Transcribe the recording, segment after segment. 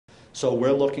So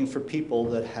we're looking for people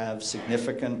that have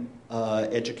significant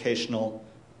educational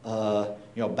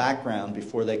background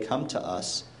before they come to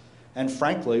us. And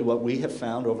frankly, what we have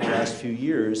found over the last few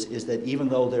years is that even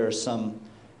though there are some,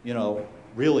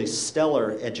 really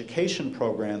stellar education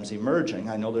programs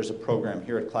emerging, I know there's a program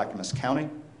here at Clackamas County,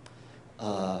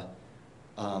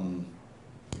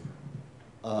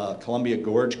 Columbia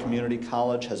Gorge Community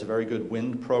College has a very good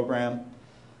wind program.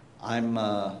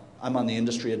 I'm on the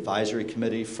Industry Advisory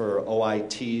Committee for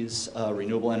OIT's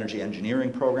Renewable Energy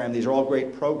Engineering program. These are all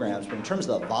great programs, but in terms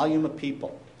of the volume of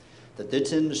people that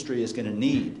this industry is going to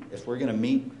need if we're going to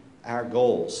meet our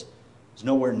goals, it's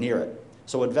nowhere near it.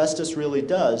 So what Vestas really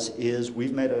does is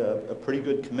we've made a pretty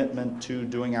good commitment to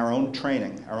doing our own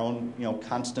training, our own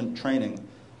constant training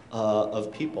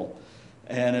of people.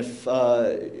 And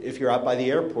if you're out by the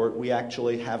airport, we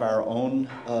actually have our own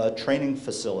training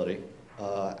facility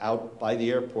out by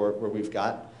the airport where we've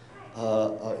got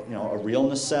a real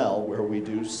nacelle where we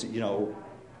do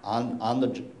on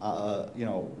the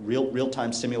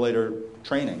real-time simulator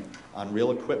training on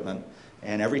real equipment.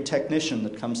 And every technician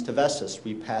that comes to Vestas,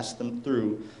 we pass them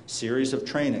through a series of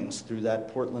trainings through that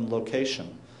Portland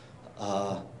location.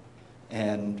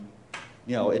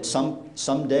 It's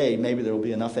someday maybe there will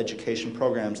be enough education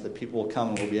programs that people will come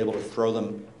and we'll be able to throw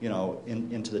them,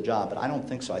 into the job. But I don't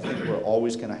think so. I think we're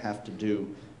always going to have to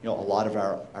do, a lot of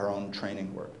our own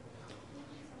training work.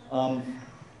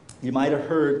 You might have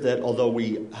heard that although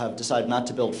we have decided not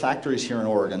to build factories here in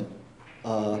Oregon,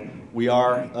 we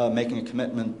are making a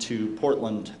commitment to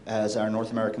Portland as our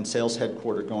North American sales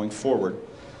headquarters going forward.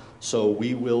 So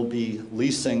we will be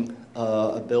leasing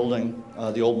a building,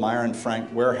 the old Meyer and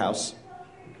Frank warehouse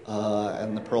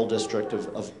in the Pearl District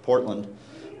of Portland.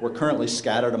 We're currently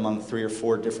scattered among 3 or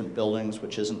 4 different buildings,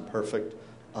 which isn't perfect,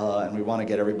 and we want to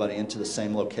get everybody into the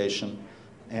same location.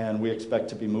 And we expect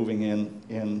to be moving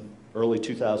in early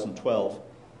 2012.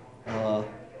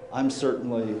 I'm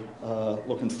certainly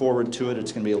looking forward to it.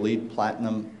 It's going to be a LEED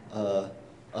Platinum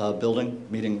building,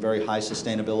 meeting very high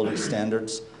sustainability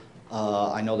standards.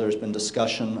 I know there's been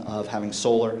discussion of having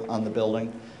solar on the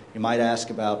building. You might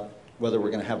ask about whether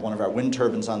we're going to have one of our wind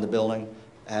turbines on the building.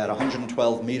 At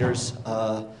 112 meters,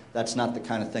 that's not the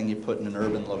kind of thing you put in an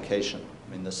urban location.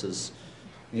 I mean, you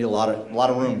need a lot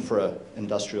of room for an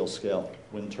industrial scale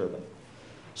wind turbine.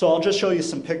 So I'll just show you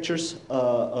some pictures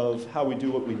of how we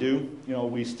do what we do.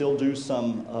 We still do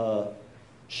some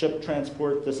ship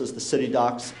transport. This is the city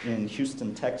docks in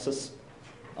Houston, Texas.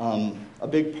 A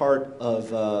big part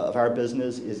of our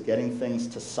business is getting things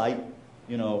to site,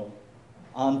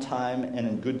 on time and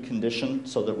in good condition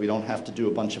so that we don't have to do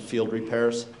a bunch of field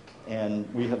repairs. And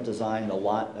we have designed a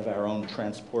lot of our own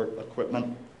transport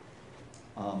equipment.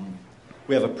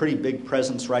 We have a pretty big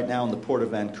presence right now in the Port of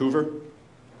Vancouver,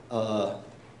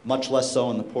 much less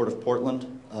so in the Port of Portland.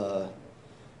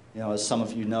 As some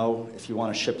of you know, if you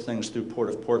want to ship things through Port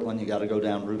of Portland, you got to go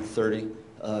down Route 30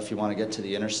 if you want to get to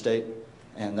the interstate,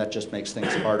 and that just makes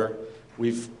things harder.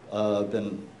 We've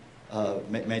been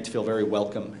made to feel very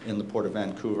welcome in the Port of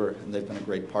Vancouver, and they've been a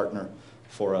great partner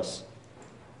for us.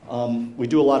 We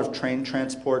do a lot of train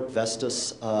transport.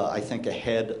 Vestas, I think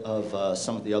ahead of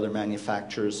some of the other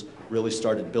manufacturers, really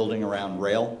started building around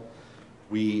rail.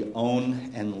 We own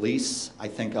and lease, I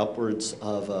think, upwards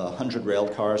of 100 rail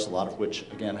cars, a lot of which,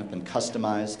 again, have been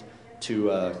customized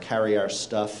to carry our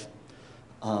stuff.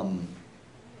 When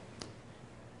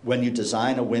you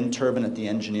design a wind turbine at the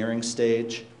engineering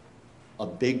stage, a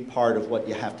big part of what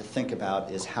you have to think about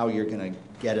is how you're going to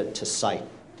get it to site,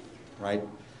 right?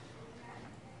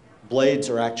 Blades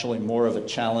are actually more of a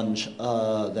challenge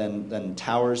than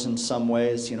towers in some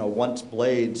ways. Once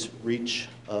blades reach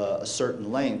a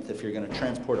certain length, if you're going to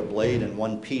transport a blade in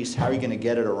one piece, how are you going to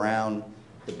get it around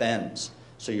the bends?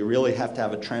 So you really have to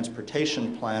have a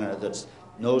transportation planner that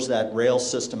knows that rail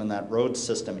system and that road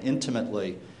system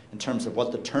intimately in terms of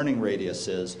what the turning radius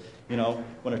is.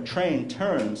 When a train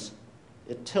turns,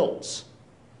 it tilts.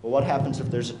 Well, what happens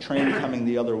if there's a train coming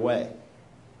the other way?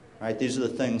 Right? These are the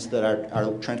things that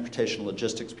our transportation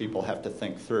logistics people have to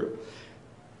think through.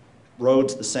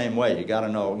 Roads the same way. You got to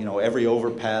know, every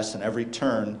overpass and every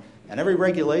turn and every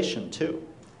regulation too.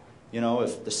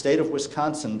 If the state of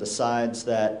Wisconsin decides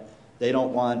that they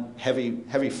don't want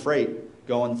heavy freight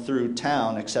going through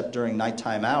town except during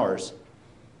nighttime hours,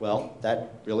 well,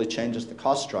 that really changes the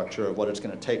cost structure of what it's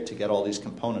going to take to get all these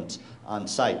components on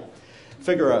site.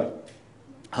 Figure a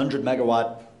 100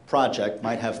 megawatt project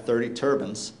might have 30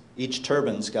 turbines. Each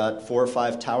turbine's got 4 or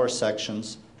 5 tower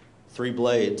sections, 3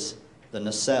 blades, the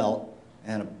nacelle,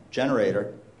 and a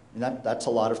generator. And that's a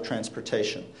lot of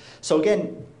transportation. So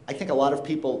again, I think a lot of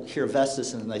people hear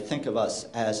Vestas and they think of us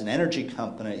as an energy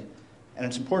company, And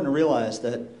it's important to realize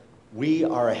that we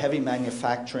are a heavy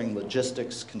manufacturing,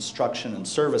 logistics, construction, and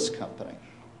service company.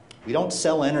 We don't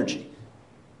sell energy.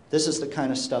 This is the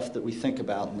kind of stuff that we think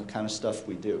about and the kind of stuff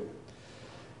we do.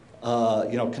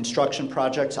 You know, construction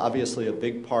projects, obviously a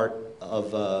big part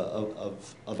of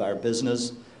our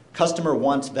business. Customer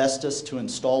wants Vestas to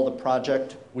install the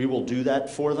project. We will do that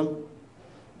for them.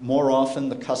 More often,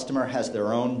 the customer has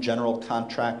their own general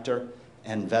contractor,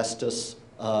 and Vestas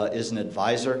is an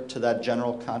advisor to that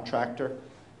general contractor.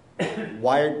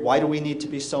 Why do we need to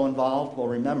be so involved? Well,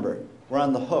 remember, we're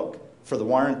on the hook for the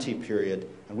warranty period,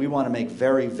 and we want to make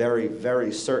very, very,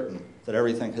 very certain that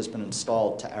everything has been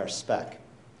installed to our spec.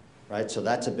 Right? So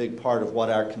that's a big part of what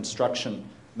our construction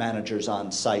managers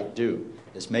on site do,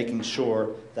 is making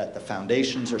sure that the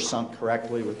foundations are sunk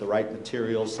correctly with the right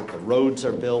materials, that the roads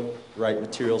are built with the right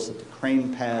materials, that the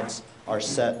crane pads are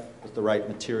set with the right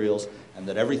materials, and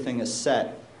that everything is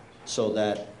set so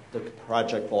that the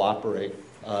project will operate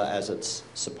as it's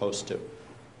supposed to.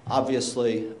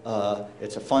 Obviously,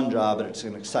 it's a fun job and it's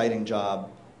an exciting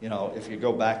job. You know, if you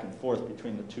go back and forth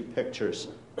between the two pictures,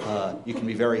 you can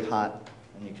be very hot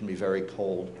and you can be very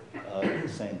cold at the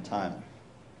same time.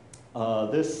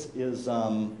 This is,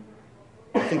 I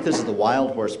think this is the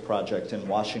Wild Horse project in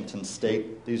Washington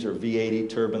State. These are V80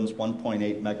 turbines,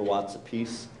 1.8 megawatts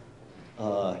apiece.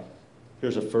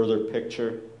 Here's a further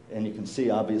picture, and you can see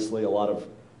obviously a lot of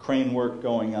crane work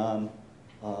going on.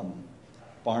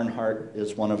 Barnhart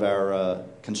is one of our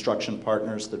construction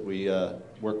partners that we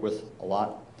work with a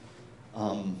lot.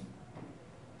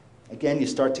 Again, you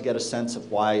start to get a sense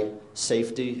of why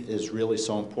safety is really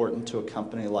so important to a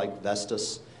company like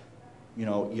Vestas. You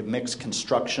know, you mix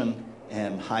construction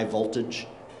and high voltage,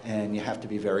 and you have to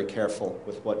be very careful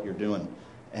with what you're doing.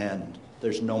 And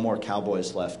there's no more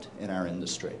cowboys left in our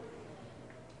industry.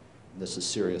 This is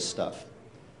serious stuff.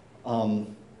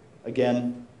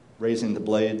 Again, raising the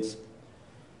blades.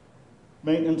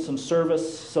 Maintenance and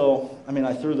service. So, I mean,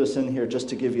 I threw this in here just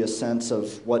to give you a sense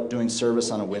of what doing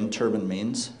service on a wind turbine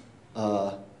means.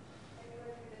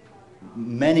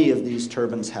 Many of these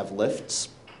turbines have lifts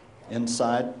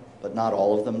inside, but not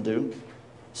all of them do.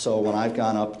 So when I've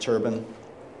gone up turbine,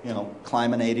 you know,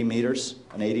 climbing 80 meters,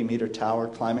 an 80-meter tower,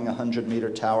 climbing a 100-meter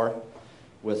tower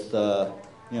with,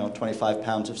 you know, 25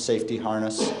 pounds of safety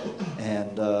harness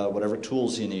and whatever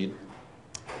tools you need.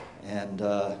 And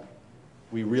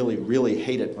we really, really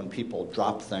hate it when people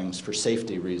drop things for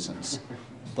safety reasons.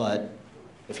 But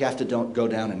if you have to go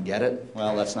down and get it,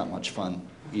 well, that's not much fun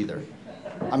either.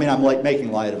 I mean, I'm like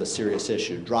making light of a serious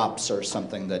issue. Drops are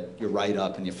something that you write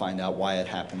up and you find out why it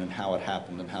happened and how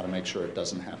to make sure it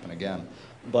doesn't happen again.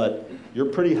 But you're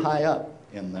pretty high up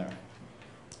in there.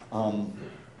 You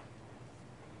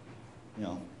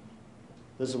know,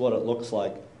 this is what it looks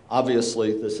like.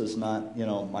 Obviously, this is not, you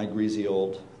know, my greasy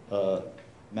old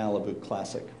Malibu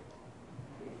Classic.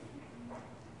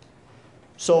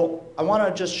 So I want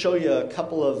to just show you a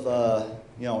couple of,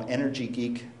 you know, energy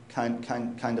geek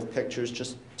kind of pictures,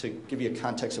 just to give you a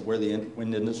context of where the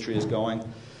wind industry is going.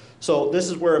 So this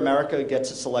is where America gets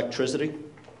its electricity.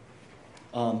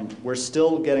 We're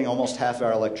still getting almost half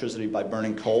our electricity by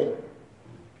burning coal.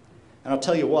 And I'll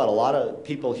tell you what, a lot of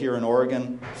people here in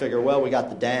Oregon figure, well, we got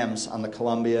the dams on the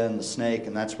Columbia and the Snake,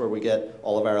 and that's where we get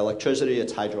all of our electricity.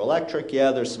 It's hydroelectric.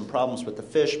 Yeah, there's some problems with the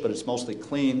fish, but it's mostly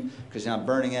clean because you're not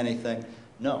burning anything.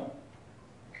 No.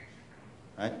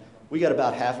 Right? We get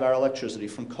about half of our electricity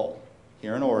from coal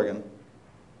here in Oregon,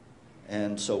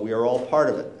 and so we are all part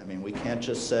of it. I mean, we can't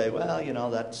just say, well, you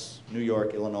know, that's New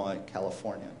York, Illinois,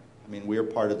 California. I mean, we are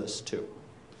part of this too.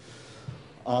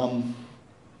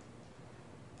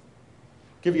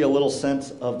 Give you a little sense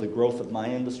of the growth of my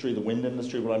industry, the wind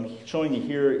industry. What I'm showing you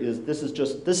here is this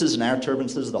isn't our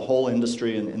turbines, this is the whole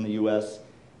industry in the US.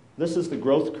 This is the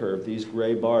growth curve, these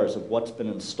gray bars of what's been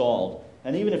installed.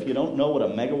 And even if you don't know what a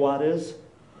megawatt is,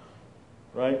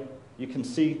 right, you can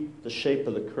see the shape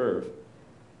of the curve.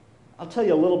 I'll tell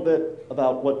you a little bit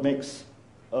about what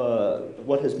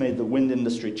has made the wind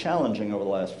industry challenging over the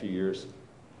last few years.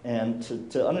 And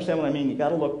to understand what I mean, you got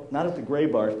to look not at the gray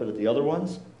bars, but at the other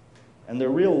ones. And they're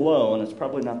real low, and it's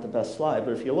probably not the best slide,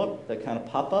 but if you look, they kind of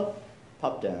pop up,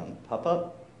 pop down, pop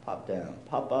up, pop down,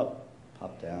 pop up,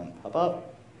 pop down, pop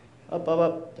up, up, up,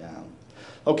 up, down.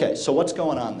 Okay, so what's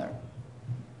going on there?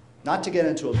 Not to get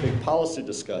into a big policy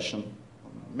discussion,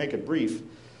 make it brief,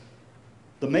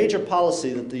 the major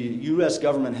policy that the US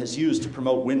government has used to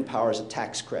promote wind power is a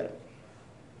tax credit.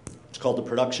 It's called the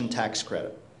production tax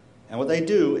credit. And what they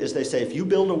do is they say, if you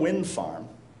build a wind farm,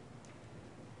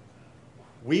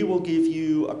 we will give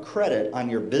you a credit on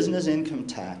your business income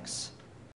tax